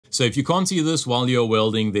So if you can't see this while you're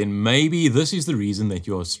welding, then maybe this is the reason that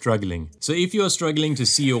you're struggling. So if you are struggling to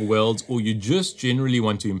see your welds, or you just generally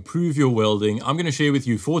want to improve your welding, I'm going to share with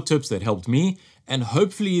you 4 tips that helped me, and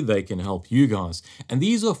hopefully they can help you guys. And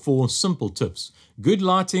these are 4 simple tips: good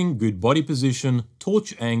lighting, good body position,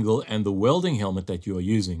 torch angle, and the welding helmet that you are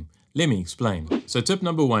using. Let me explain. So tip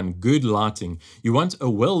number 1, good lighting. You want a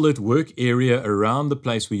well-lit work area around the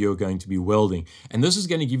place where you're going to be welding. And this is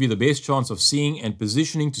going to give you the best chance of seeing and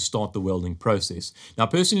positioning to start the welding process. Now,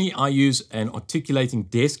 personally, I use an articulating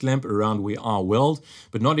desk lamp around where I weld,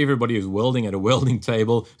 but not everybody is welding at a welding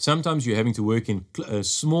table. Sometimes you're having to work in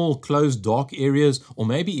small, closed, dark areas, or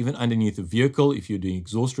maybe even underneath a vehicle if you're doing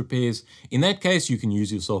exhaust repairs. In that case, you can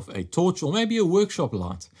use yourself a torch or maybe a workshop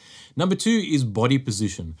light. Number 2 is body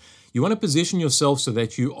position. You want to position yourself so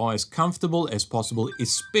that you are as comfortable as possible,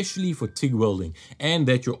 especially for TIG welding, and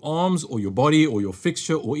that your arms or your body or your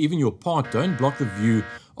fixture or even your part don't block the view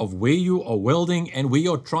of where you are welding and where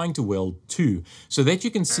you're trying to weld to, so that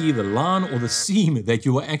you can see the line or the seam that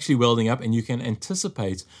you are actually welding up, and you can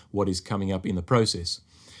anticipate what is coming up in the process.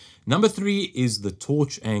 Number 3 is the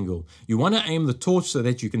torch angle. You want to aim the torch so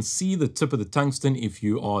that you can see the tip of the tungsten if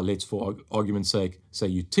you are, let's for argument's sake, say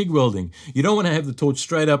you TIG welding. You don't want to have the torch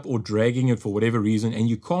straight up or dragging it for whatever reason, and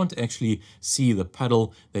you can't actually see the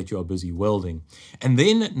puddle that you are busy welding. And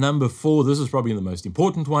then number 4, this is probably the most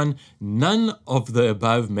important one: none of the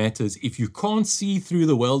above matters if you can't see through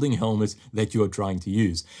the welding helmet that you are trying to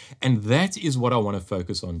use. And that is what I want to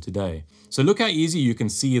focus on today. So look how easy you can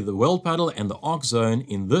see the weld puddle and the arc zone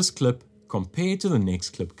in this clip compared to the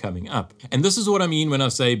next clip coming up. And this is what I mean when I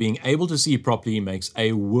say being able to see properly makes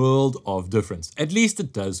a world of difference. At least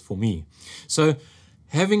it does for me. So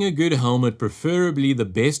having a good helmet, preferably the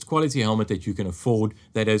best quality helmet that you can afford,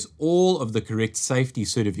 that has all of the correct safety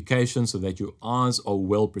certifications so that your eyes are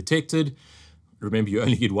well protected. Remember, you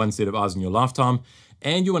only get 1 set of eyes in your lifetime,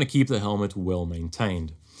 and you want to keep the helmet well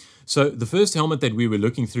maintained. So the first helmet that we were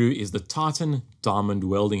looking through is the Titan Diamond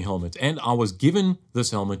welding helmet, and I was given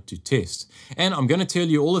this helmet to test. And I'm going to tell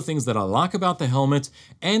you all the things that I like about the helmet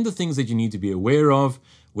and the things that you need to be aware of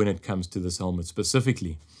when it comes to this helmet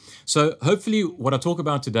specifically. So hopefully what I talk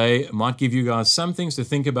about today might give you guys some things to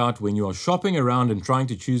think about when you are shopping around and trying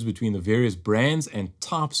to choose between the various brands and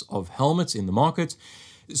types of helmets in the market.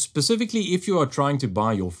 Specifically if you are trying to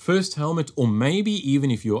buy your first helmet, or maybe even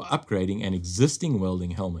if you're upgrading an existing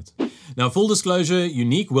welding helmet. Now, full disclosure,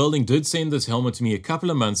 Unique Welding did send this helmet to me a couple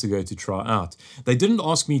of months ago to try out. They didn't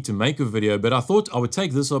ask me to make a video, but I thought I would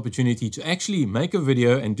take this opportunity to actually make a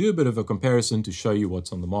video and do a bit of a comparison to show you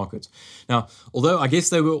what's on the market. Now, although I guess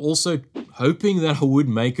they were also hoping that I would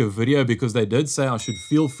make a video, because they did say I should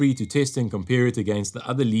feel free to test and compare it against the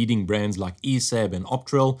other leading brands like ESAB and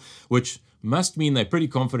Optrel, which must mean they're pretty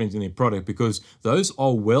confident in their product, because those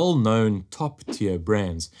are well-known top-tier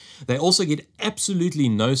brands. They also get absolutely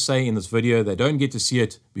no say in this video. They don't get to see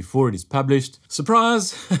it before it is published.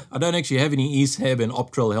 Surprise! I don't actually have any ESAB and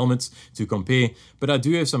Optrel helmets to compare, but I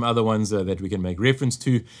do have some other ones that we can make reference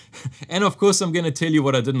to. And of course, I'm going to tell you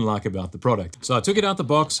what I didn't like about the product. So I took it out the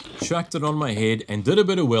box, chucked it on my head, and did a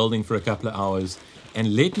bit of welding for a couple of hours.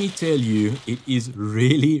 And let me tell you, it is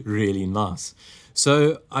really, really nice.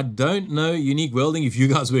 So I don't know, Unique Welding, if you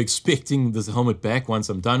guys were expecting this helmet back once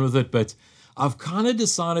I'm done with it, but I've kind of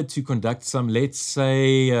decided to conduct some, let's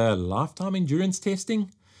say, lifetime endurance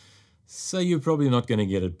testing. So you're probably not going to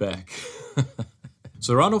get it back.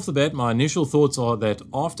 So right off the bat, my initial thoughts are that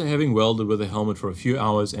after having welded with the helmet for a few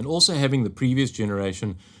hours, and also having the previous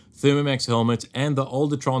generation Thermamax helmet and the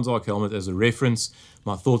older Transarc helmet as a reference,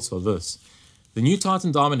 my thoughts are this. The new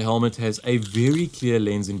Titan Diamond helmet has a very clear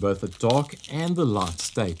lens in both the dark and the light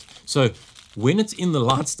state. So when it's in the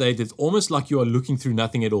light state, it's almost like you are looking through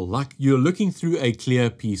nothing at all, like you're looking through a clear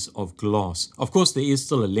piece of glass. Of course, there is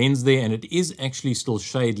still a lens there, and it is actually still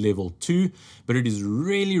shade level 2, but it is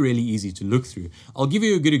really, really easy to look through. I'll give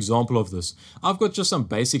you a good example of this. I've got just some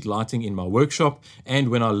basic lighting in my workshop, and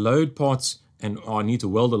when I load parts, and I need to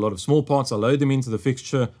weld a lot of small parts, I load them into the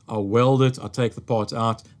fixture, I weld it, I take the part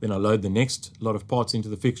out, then I load the next lot of parts into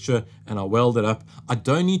the fixture, and I weld it up. I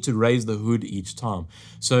don't need to raise the hood each time.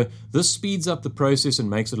 So this speeds up the process and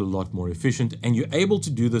makes it a lot more efficient, and you're able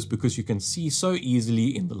to do this because you can see so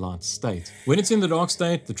easily in the light state. When it's in the dark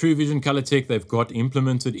state, the Tru-Vision Colour tech they've got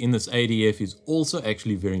implemented in this ADF is also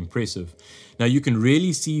actually very impressive. Now you can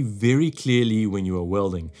really see very clearly when you are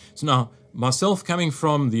welding. So now, myself coming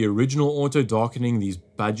from the original auto-darkening, these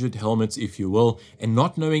budget helmets if you will, and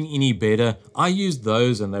not knowing any better, I used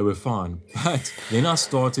those and they were fine. But then I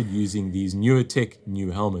started using these newer tech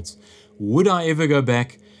new helmets. Would I ever go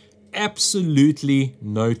back? absolutely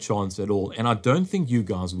no chance at all. And I don't think you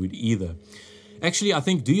guys would either. Actually, I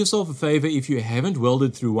think do yourself a favor if you haven't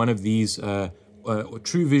welded through one of these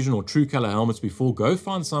Tru-Vision or Tru-Colour helmets before, go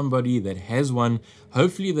find somebody that has one.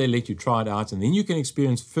 Hopefully they let you try it out, and then you can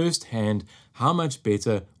experience firsthand how much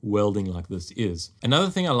better welding like this is. Another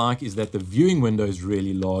thing I like is that the viewing window is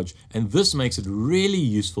really large, and this makes it really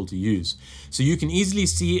useful to use. So you can easily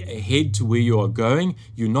see ahead to where you are going.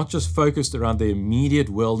 You're not just focused around the immediate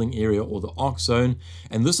welding area or the arc zone.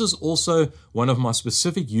 And this is also one of my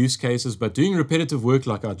specific use cases, but doing repetitive work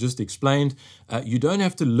like I just explained, you don't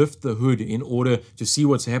have to lift the hood in order to see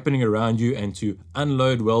what's happening around you and to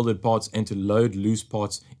unload welded parts and to load loose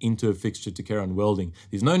parts into a fixture to carry on welding.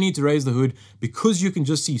 There's no need to raise the hood because you can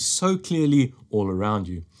just see so clearly all around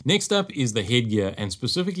you. Next up is the headgear, and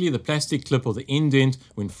specifically the plastic clip or the indent.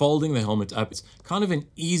 When folding the helmet up, it's kind of an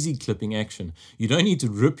easy clipping action. You don't need to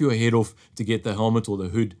rip your head off to get the helmet or the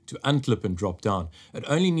hood to unclip and drop down. It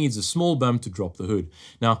only needs a small bump to drop the hood.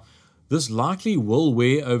 Now, this likely will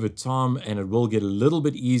wear over time, and it will get a little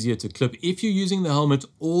bit easier to clip if you're using the helmet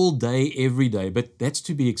all day, every day, but that's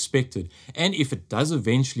to be expected. And if it does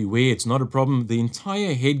eventually wear, it's not a problem. The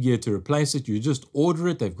entire headgear to replace it, you just order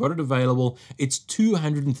it, they've got it available. It's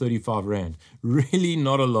 235 Rand. Really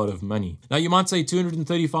not a lot of money. Now you might say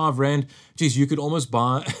 235 Rand, geez, you could almost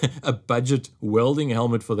buy a budget welding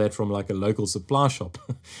helmet for that from like a local supply shop.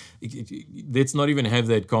 Let's not even have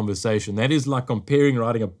that conversation. That is like comparing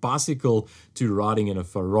riding a bicycle to riding in a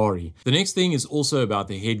Ferrari. The next thing is also about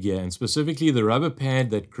the headgear, and specifically the rubber pad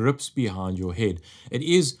that grips behind your head. It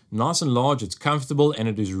is nice and large, it's comfortable, and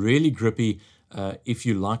it is really grippy if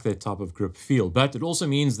you like that type of grip feel. But it also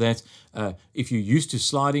means that if you're used to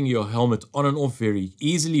sliding your helmet on and off very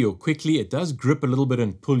easily or quickly, it does grip a little bit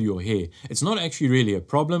and pull your hair. It's not actually really a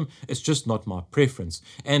problem, it's just not my preference.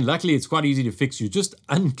 And luckily it's quite easy to fix. You just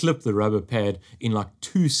unclip the rubber pad in like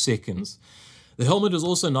 2 seconds. The helmet is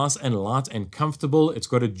also nice and light and comfortable. It's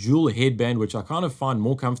got a dual headband, which I kind of find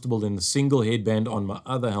more comfortable than the single headband on my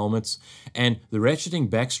other helmets. And the ratcheting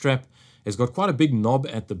back strap has got quite a big knob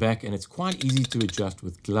at the back, and it's quite easy to adjust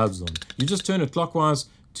with gloves on. You just turn it clockwise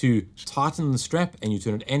to tighten the strap, and you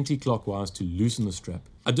turn it anti-clockwise to loosen the strap.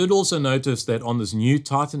 I did also notice that on this new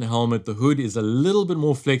Titan helmet, the hood is a little bit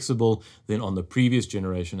more flexible than on the previous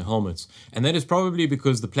generation helmets. And that is probably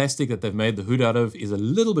because the plastic that they've made the hood out of is a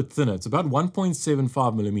little bit thinner. It's about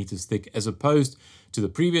 1.75 millimeters thick, as opposed to the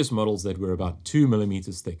previous models that were about 2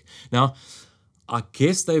 millimeters thick. Now, I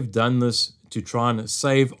guess they've done this to try and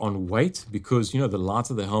save on weight, because, you know, the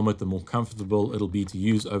lighter the helmet, the more comfortable it'll be to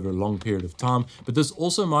use over a long period of time. But this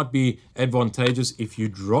also might be advantageous if you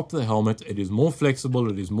drop the helmet. It is more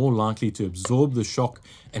flexible, it is more likely to absorb the shock,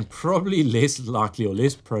 and probably less likely or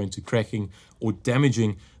less prone to cracking or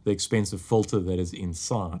damaging the expensive filter that is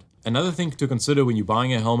inside. Another thing to consider when you're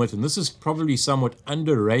buying a helmet, and this is probably somewhat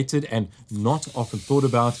underrated and not often thought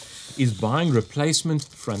about, is buying replacement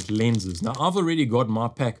front lenses. Now, I've already got my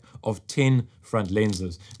pack of 10 front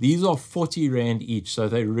lenses. These are 40 Rand each, so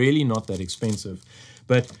they're really not that expensive.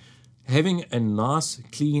 But having a nice,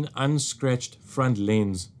 clean, unscratched front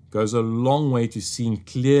lens goes a long way to seeing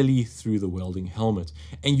clearly through the welding helmet.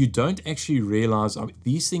 And you don't actually realize,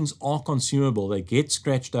 these things are consumable. They get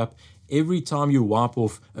scratched up every time you wipe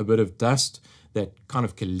off a bit of dust that kind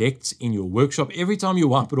of collects in your workshop. Every time you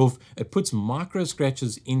wipe it off, it puts micro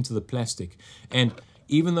scratches into the plastic. And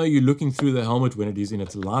even though you're looking through the helmet when it is in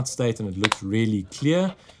its light state and it looks really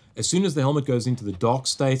clear, as soon as the helmet goes into the dark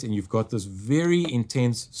state and you've got this very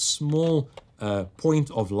intense, small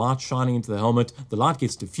point of light shining into the helmet, the light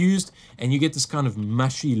gets diffused and you get this kind of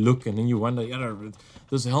mushy look, and then you wonder, you know,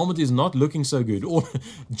 this helmet is not looking so good. Or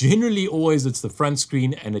generally always it's the front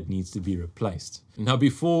screen and it needs to be replaced. Now,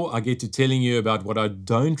 before I get to telling you about what I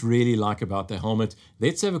don't really like about the helmet,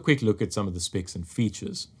 let's have a quick look at some of the specs and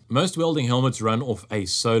features. Most welding helmets run off a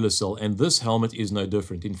solar cell, and this helmet is no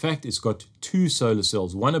different. In fact, it's got 2 solar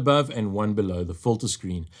cells, one above and one below the filter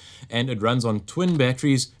screen, and it runs on twin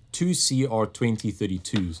batteries, 2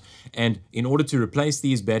 CR2032s. And in order to replace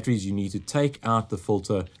these batteries, you need to take out the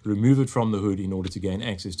filter, remove it from the hood in order to gain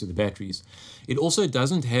access to the batteries. It also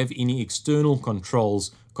doesn't have any external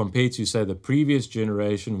controls compared to, say, the previous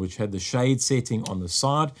generation, which had the shade setting on the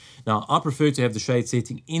side. Now, I prefer to have the shade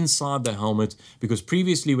setting inside the helmet, because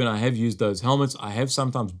previously when I have used those helmets, I have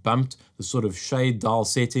sometimes bumped the sort of shade dial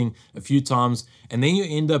setting a few times, and then you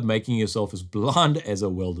end up making yourself as blind as a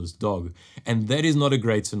welder's dog. And that is not a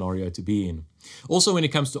great scenario to be in. Also, when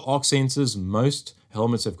it comes to arc sensors, most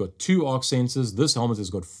helmets have got 2 arc sensors. This helmet has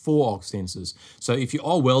got 4 arc sensors. So if you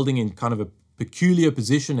are welding in kind of a peculiar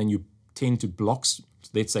position and you tend to block,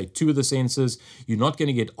 let's say, 2 of the sensors. You're not going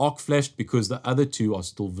to get arc flashed because the other 2 are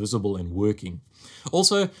still visible and working.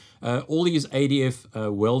 Also, all these ADF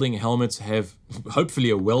welding helmets have hopefully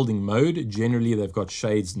a welding mode. Generally, they've got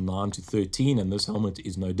shades 9 to 13, and this helmet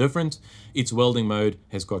is no different. Its welding mode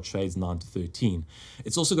has got shades 9 to 13.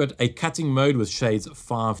 It's also got a cutting mode with shades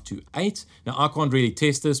 5 to 8. Now, I can't really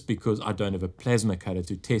test this because I don't have a plasma cutter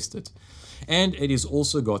to test it. And it is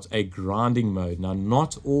also got a grinding mode. Now,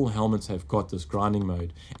 not all helmets have got this grinding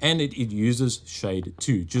mode, and it uses shade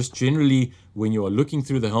 2. Just generally, when you are looking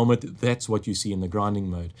through the helmet, that's what you see in the grinding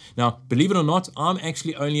mode. Now, believe it or not, I'm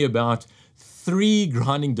actually only about 3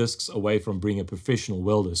 grinding discs away from being a professional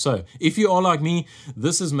welder. So if you are like me,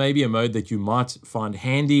 this is maybe a mode that you might find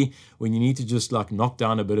handy when you need to just like knock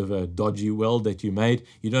down a bit of a dodgy weld that you made.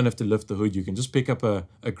 You don't have to lift the hood. You can just pick up a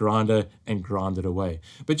grinder and grind it away.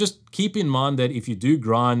 But just keep in mind that if you do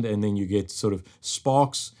grind and then you get sort of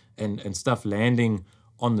sparks and stuff landing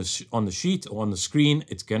on the sheet or on the screen,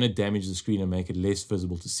 it's going to damage the screen and make it less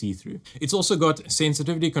visible to see through. It's also got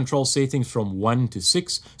sensitivity control settings from 1 to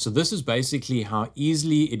 6. So this is basically how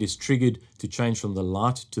easily it is triggered to change from the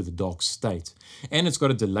light to the dark state. And it's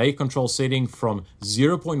got a delay control setting from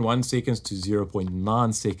 0.1 seconds to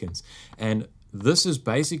 0.9 seconds. And this is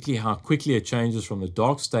basically how quickly it changes from the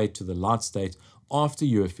dark state to the light state after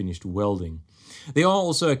you have finished welding. There are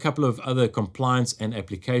also a couple of other compliance and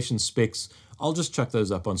application specs. I'll just chuck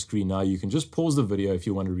those up on screen now. You can just pause the video if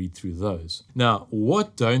you want to read through those. Now,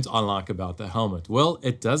 what don't I like about the helmet? Well,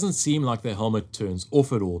 it doesn't seem like the helmet turns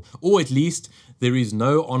off at all, or at least there is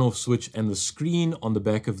no on-off switch, and the screen on the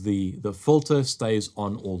back of the filter stays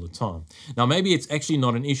on all the time. Now, maybe it's actually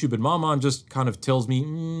not an issue, but my mind just kind of tells me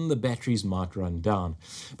the batteries might run down.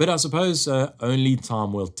 But I suppose only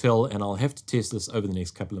time will tell, and I'll have to test this over the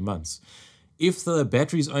next couple of months. If the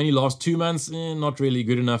batteries only last 2 months, not really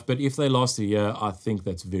good enough, but if they last a year, I think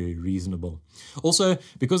that's very reasonable. Also,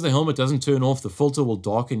 because the helmet doesn't turn off, the filter will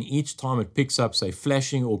darken each time it picks up, say,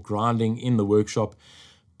 flashing or grinding in the workshop.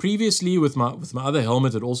 Previously, with my other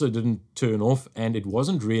helmet, it also didn't turn off, and it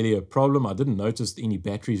wasn't really a problem. I didn't notice any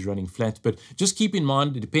batteries running flat, but just keep in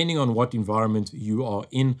mind, depending on what environment you are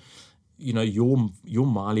in, you know, your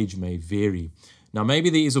mileage may vary. Now, maybe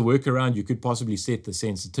there is a workaround. You could possibly set the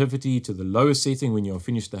sensitivity to the lowest setting when you're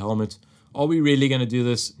finished the helmet. Are we really going to do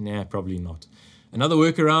this? Nah, probably not. Another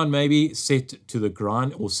workaround, maybe set to the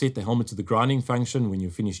grind, or set the helmet to the grinding function when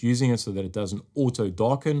you're finished using it so that it doesn't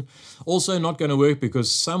auto-darken. Also not going to work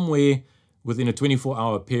because somewhere within a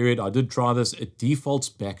 24-hour period, I did try this, it defaults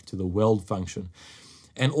back to the weld function.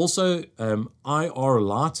 And also IR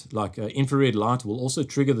light, like infrared light, will also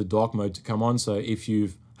trigger the dark mode to come on. So if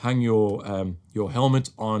you've hung your helmet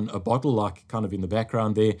on a bottle, like kind of in the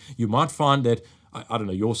background there, you might find that, I don't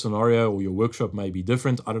know, your scenario or your workshop may be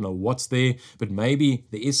different. I don't know what's there, but maybe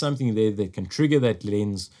there is something there that can trigger that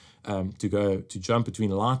lens to jump between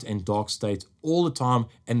light and dark state all the time,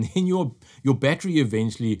 and then your battery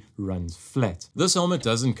eventually runs flat. This helmet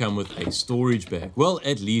doesn't come with a storage bag. Well,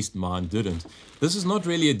 at least mine didn't. This is not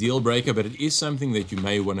really a deal breaker, but it is something that you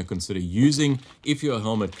may want to consider using if your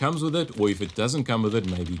helmet comes with it, or if it doesn't come with it,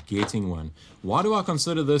 maybe getting one. Why do I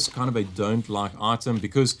consider this kind of a don't like item?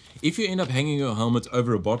 Because if you end up hanging your helmet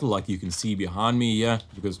over a bottle, like you can see behind me here,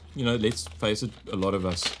 because, you know, let's face it, a lot of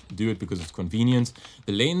us do it because it's convenient.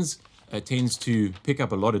 The lens tends to pick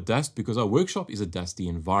up a lot of dust because our workshop is a dusty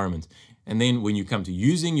environment. And then when you come to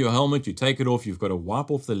using your helmet, you take it off, you've got to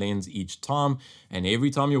wipe off the lens each time. And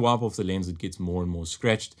every time you wipe off the lens, it gets more and more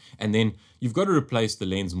scratched. And then you've got to replace the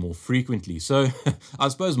lens more frequently. So I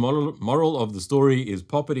suppose moral of the story is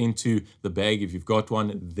pop it into the bag if you've got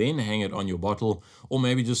one, then hang it on your bottle, or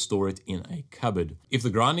maybe just store it in a cupboard. If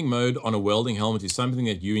the grinding mode on a welding helmet is something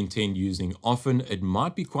that you intend using often, it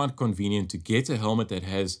might be quite convenient to get a helmet that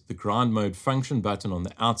has the grind mode function button on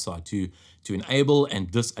the outside to enable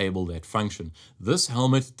and disable that function. This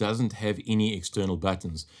helmet doesn't have any external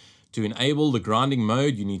buttons. To enable the grinding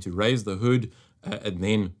mode, you need to raise the hood and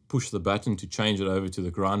then push the button to change it over to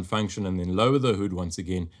the grind function, and then lower the hood once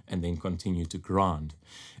again and then continue to grind.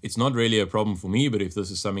 It's not really a problem for me, but if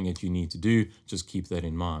this is something that you need to do, just keep that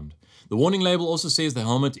in mind. The warning label also says the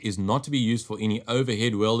helmet is not to be used for any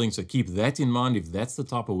overhead welding, so keep that in mind if that's the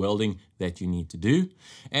type of welding that you need to do.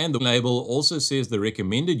 And the label also says the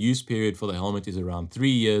recommended use period for the helmet is around 3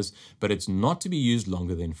 years, but it's not to be used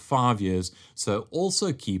longer than 5 years, so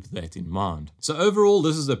also keep that in mind. So overall,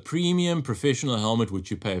 this is a premium professional helmet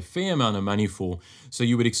which you pay a fair amount of money for, so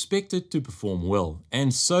you would expect it to perform well.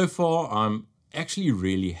 And so far, I'm actually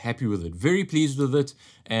really happy with it, very pleased with it,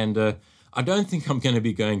 and I don't think I'm going to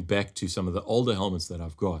be going back to some of the older helmets that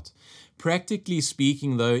I've got. Practically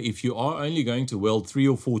speaking though, if you are only going to weld 3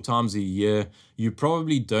 or 4 times a year, you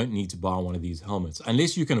probably don't need to buy one of these helmets.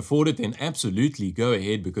 Unless you can afford it, then absolutely go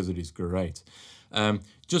ahead because it is great.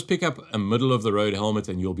 Just pick up a middle of the road helmet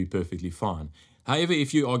and you'll be perfectly fine. However,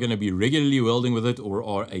 if you are going to be regularly welding with it or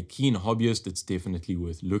are a keen hobbyist, it's definitely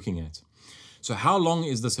worth looking at. So how long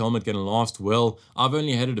is this helmet going to last? Well, I've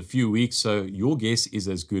only had it a few weeks, so your guess is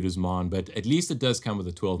as good as mine, but at least it does come with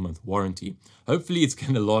a 12-month warranty. Hopefully it's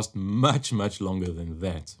going to last much, much longer than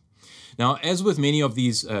that. Now, as with many of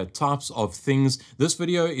these types of things, this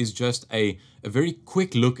video is just a very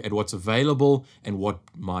quick look at what's available and what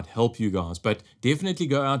might help you guys. But definitely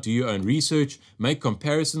go out, do your own research, make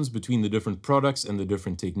comparisons between the different products and the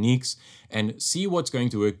different techniques, and see what's going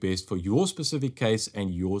to work best for your specific case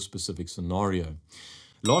and your specific scenario.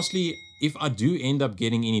 Lastly, if I do end up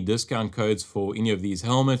getting any discount codes for any of these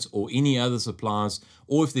helmets or any other suppliers,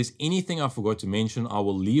 or if there's anything I forgot to mention, I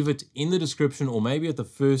will leave it in the description or maybe at the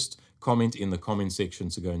first comment in the comment section,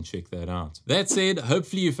 so go and check that out. That said,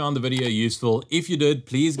 hopefully you found the video useful. If you did,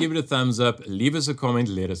 please give it a thumbs up, leave us a comment,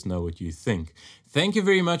 let us know what you think. Thank you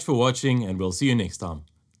very much for watching and we'll see you next time.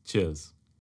 Cheers.